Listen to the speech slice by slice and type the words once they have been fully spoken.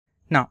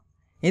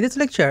In this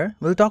lecture,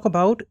 we'll talk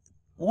about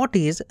what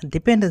is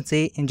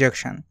dependency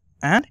injection,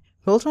 and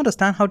we'll also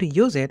understand how to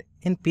use it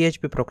in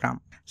PHP program.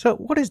 So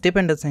what is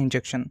dependency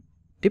injection?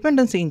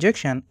 Dependency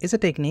injection is a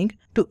technique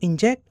to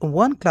inject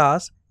one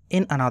class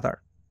in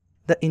another.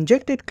 The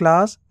injected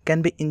class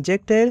can be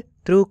injected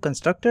through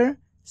constructor,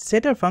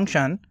 setter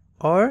function,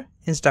 or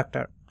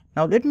instructor.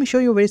 Now let me show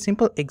you a very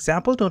simple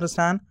example to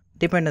understand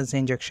dependency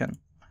injection.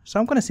 So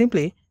I'm going to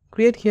simply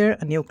create here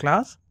a new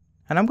class,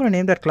 and I'm going to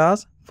name that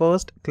class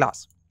first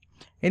class.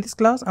 In this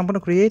class, I'm going to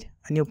create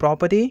a new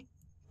property,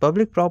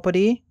 public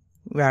property,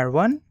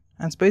 var1,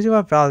 and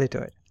specify value to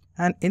it.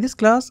 And in this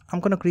class, I'm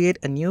going to create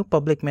a new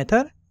public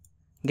method,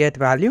 get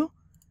value,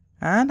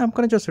 and I'm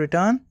going to just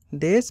return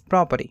this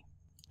property,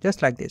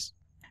 just like this.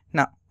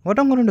 Now, what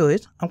I'm going to do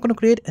is, I'm going to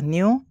create a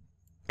new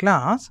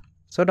class.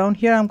 So down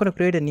here, I'm going to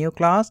create a new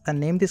class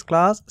and name this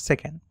class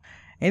second.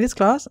 In this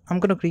class, I'm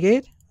going to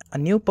create a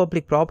new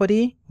public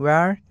property,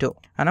 var2,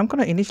 and I'm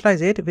going to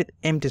initialize it with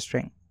empty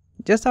string.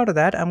 Just after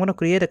that, I'm going to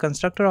create a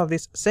constructor of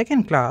this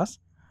second class.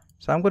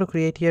 So I'm going to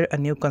create here a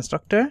new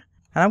constructor,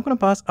 and I'm going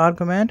to pass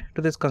argument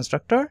to this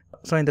constructor.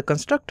 So in the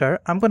constructor,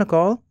 I'm going to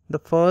call the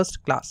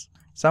first class.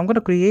 So I'm going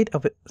to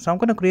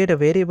create a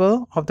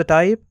variable of the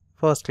type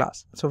first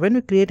class. So when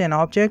we create an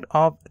object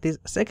of this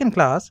second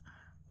class,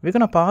 we're going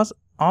to pass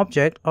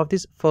object of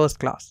this first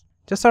class.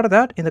 Just after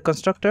that, in the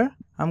constructor,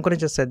 I'm going to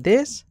just set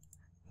this,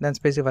 then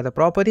specify the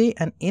property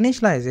and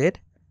initialize it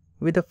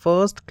with the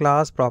first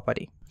class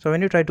property. So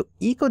when you try to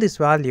echo this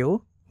value,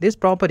 this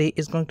property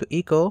is going to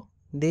echo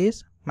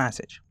this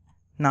message.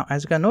 Now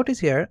as you can notice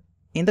here,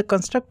 in the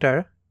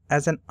constructor,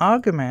 as an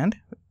argument,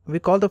 we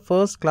call the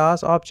first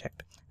class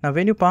object. Now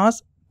when you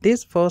pass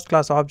this first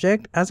class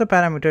object as a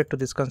parameter to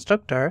this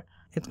constructor,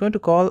 it's going to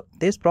call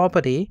this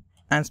property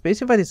and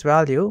specify this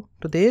value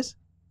to this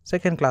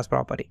second class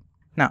property.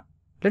 Now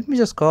let me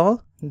just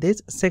call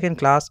this second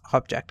class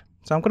object.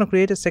 So I'm going to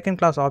create a second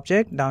class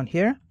object down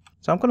here.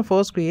 So I'm going to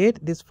first create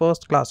this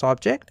first class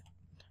object.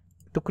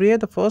 To create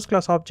the first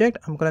class object,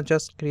 I'm going to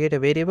just create a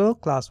variable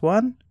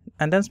class1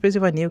 and then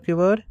specify new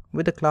keyword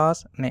with the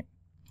class name.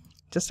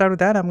 Just after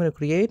that, I'm going to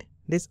create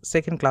this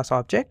second class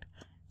object.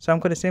 So I'm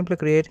going to simply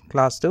create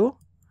class2.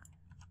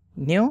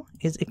 New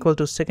is equal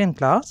to second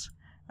class,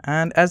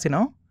 and as you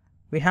know,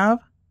 we have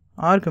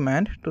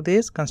argument to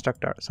this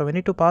constructor. So we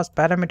need to pass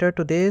parameter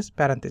to this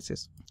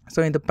parenthesis.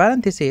 So in the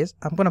parenthesis,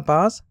 I'm going to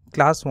pass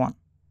class1.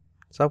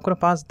 So I'm going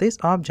to pass this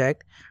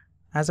object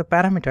as a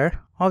parameter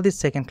of this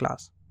second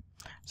class.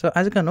 So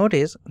as you can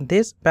notice,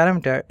 this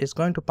parameter is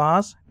going to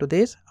pass to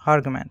this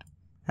argument,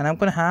 and I'm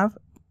going to have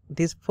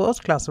this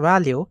first class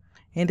value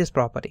in this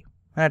property.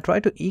 When I try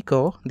to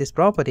echo this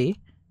property,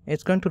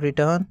 it's going to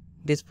return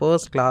this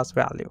first class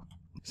value.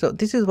 So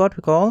this is what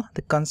we call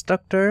the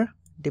constructor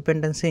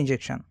dependency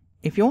injection.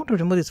 If you want to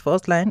remove this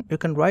first line, you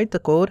can write the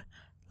code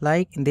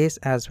like this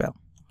as well.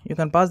 You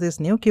can pass this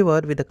new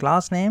keyword with the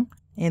class name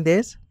in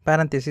this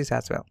parenthesis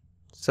as well.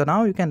 So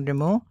now you can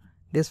remove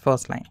this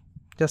first line,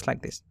 just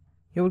like this.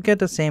 You will get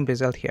the same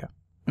result here.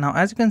 Now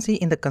as you can see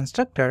in the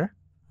constructor,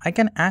 I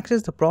can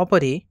access the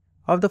property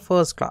of the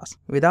first class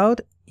without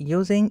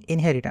using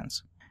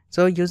inheritance.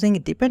 So using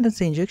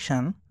dependency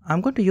injection, I'm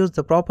going to use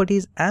the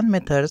properties and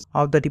methods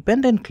of the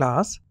dependent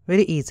class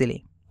very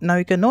easily. Now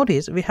you can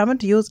notice we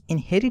haven't used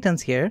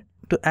inheritance here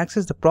to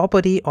access the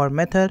property or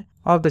method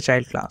of the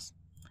child class.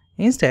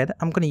 Instead,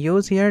 I'm going to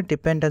use here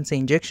dependency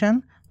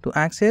injection to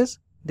access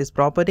this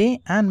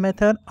property and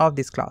method of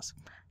this class.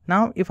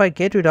 Now if I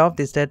get rid of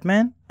this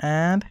statement,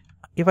 and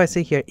if I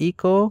say here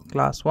echo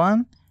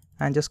class1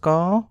 and just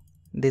call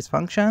this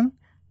function,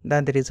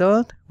 then the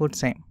result would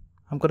same.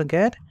 I'm going to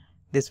get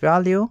this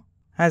value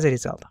as a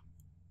result,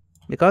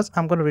 because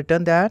I'm going to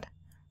return that,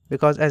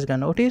 because as you can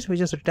notice, we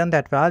just return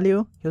that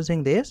value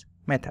using this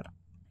method.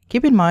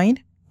 Keep in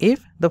mind,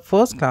 if the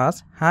first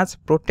class has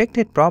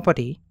protected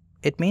property,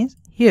 it means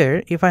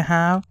here if I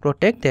have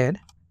protected,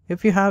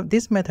 if you have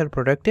this method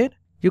protected,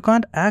 you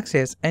can't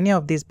access any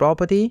of these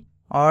property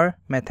or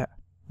method,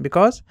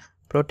 because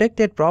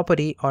protected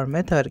property or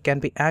method can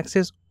be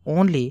accessed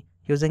only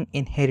using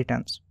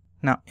inheritance.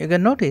 Now you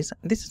can notice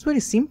this is very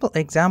simple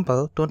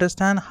example to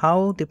understand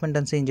how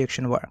dependency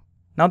injection works.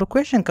 Now the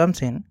question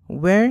comes in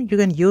where you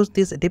can use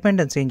this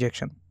dependency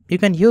injection. You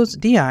can use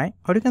DI,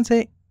 or you can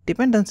say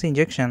dependency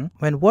injection,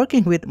 when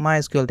working with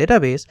MySQL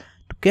database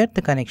to get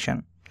the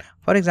connection.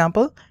 For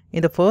example,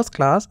 in the first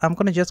class, I'm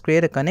going to just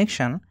create a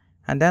connection,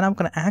 and then I'm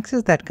going to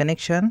access that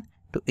connection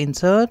to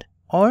insert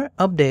or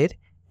update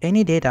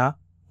any data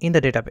in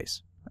the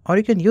database. Or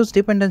you can use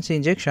dependency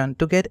injection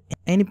to get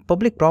any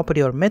public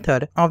property or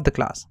method of the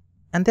class.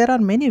 And there are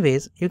many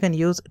ways you can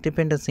use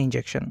dependency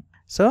injection.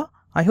 So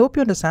I hope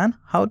you understand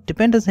how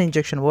dependency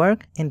injection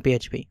work in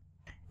PHP.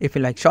 If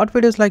you like short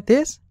videos like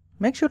this,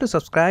 make sure to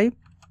subscribe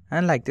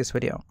and like this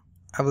video.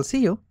 I will see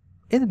you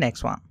in the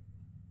next one.